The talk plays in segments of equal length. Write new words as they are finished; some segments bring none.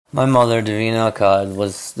My mother, Davina Akkad,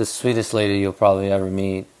 was the sweetest lady you'll probably ever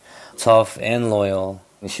meet. Tough and loyal.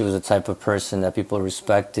 She was the type of person that people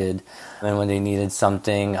respected, and when they needed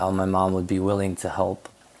something, my mom would be willing to help.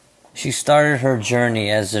 She started her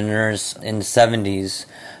journey as a nurse in the 70s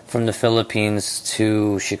from the Philippines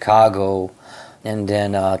to Chicago, and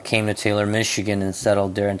then came to Taylor, Michigan, and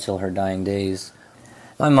settled there until her dying days.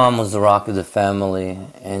 My mom was the rock of the family,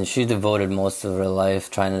 and she devoted most of her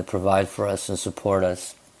life trying to provide for us and support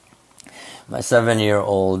us. My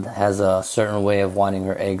 7-year-old has a certain way of wanting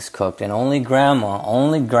her eggs cooked, and only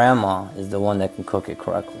grandma is the one that can cook it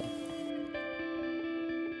correctly.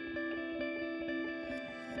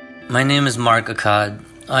 My name is Mark Akkad.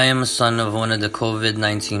 I am a son of one of the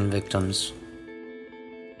COVID-19 victims.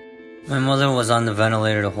 My mother was on the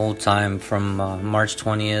ventilator the whole time from March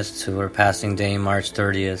 20th to her passing day, March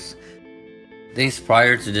 30th. Days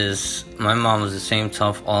prior to this, my mom was the same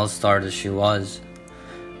tough all-star that she was.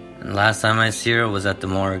 And last time I see her was at the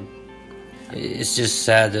morgue. It's just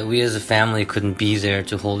sad that we as a family couldn't be there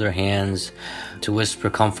to hold her hands, to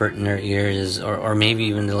whisper comfort in her ears, or maybe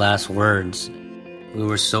even the last words. We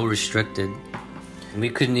were so restricted.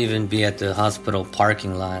 We couldn't even be at the hospital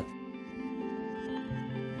parking lot.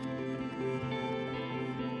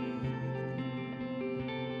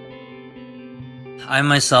 I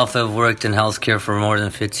myself have worked in healthcare for more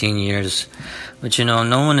than 15 years, but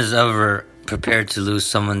no one is ever prepared to lose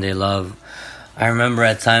someone they love. I remember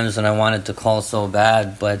at times when I wanted to call so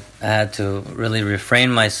bad, but I had to really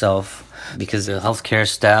refrain myself because the healthcare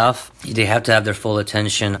staff, they have to have their full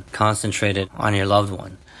attention concentrated on your loved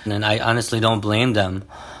one. And I honestly don't blame them.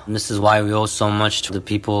 And this is why we owe so much to the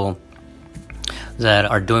people that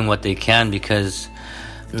are doing what they can, because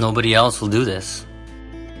nobody else will do this.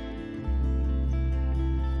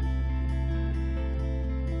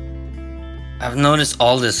 I've noticed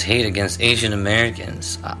all this hate against Asian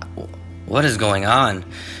Americans. What is going on?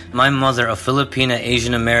 My mother, a Filipina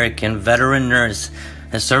Asian American veteran nurse,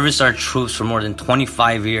 has serviced our troops for more than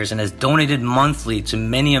 25 years and has donated monthly to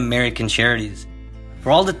many American charities.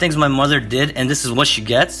 For all the things my mother did, and this is what she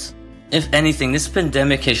gets? If anything, this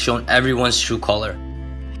pandemic has shown everyone's true color.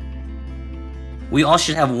 We all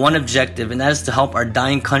should have one objective, and that is to help our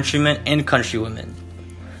dying countrymen and countrywomen.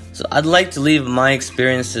 So I'd like to leave my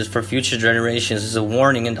experiences for future generations as a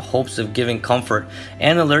warning in the hopes of giving comfort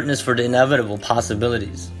and alertness for the inevitable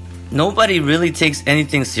possibilities. Nobody really takes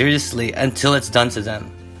anything seriously until it's done to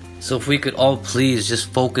them. So if we could all please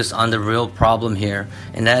just focus on the real problem here,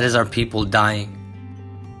 and that is our people dying.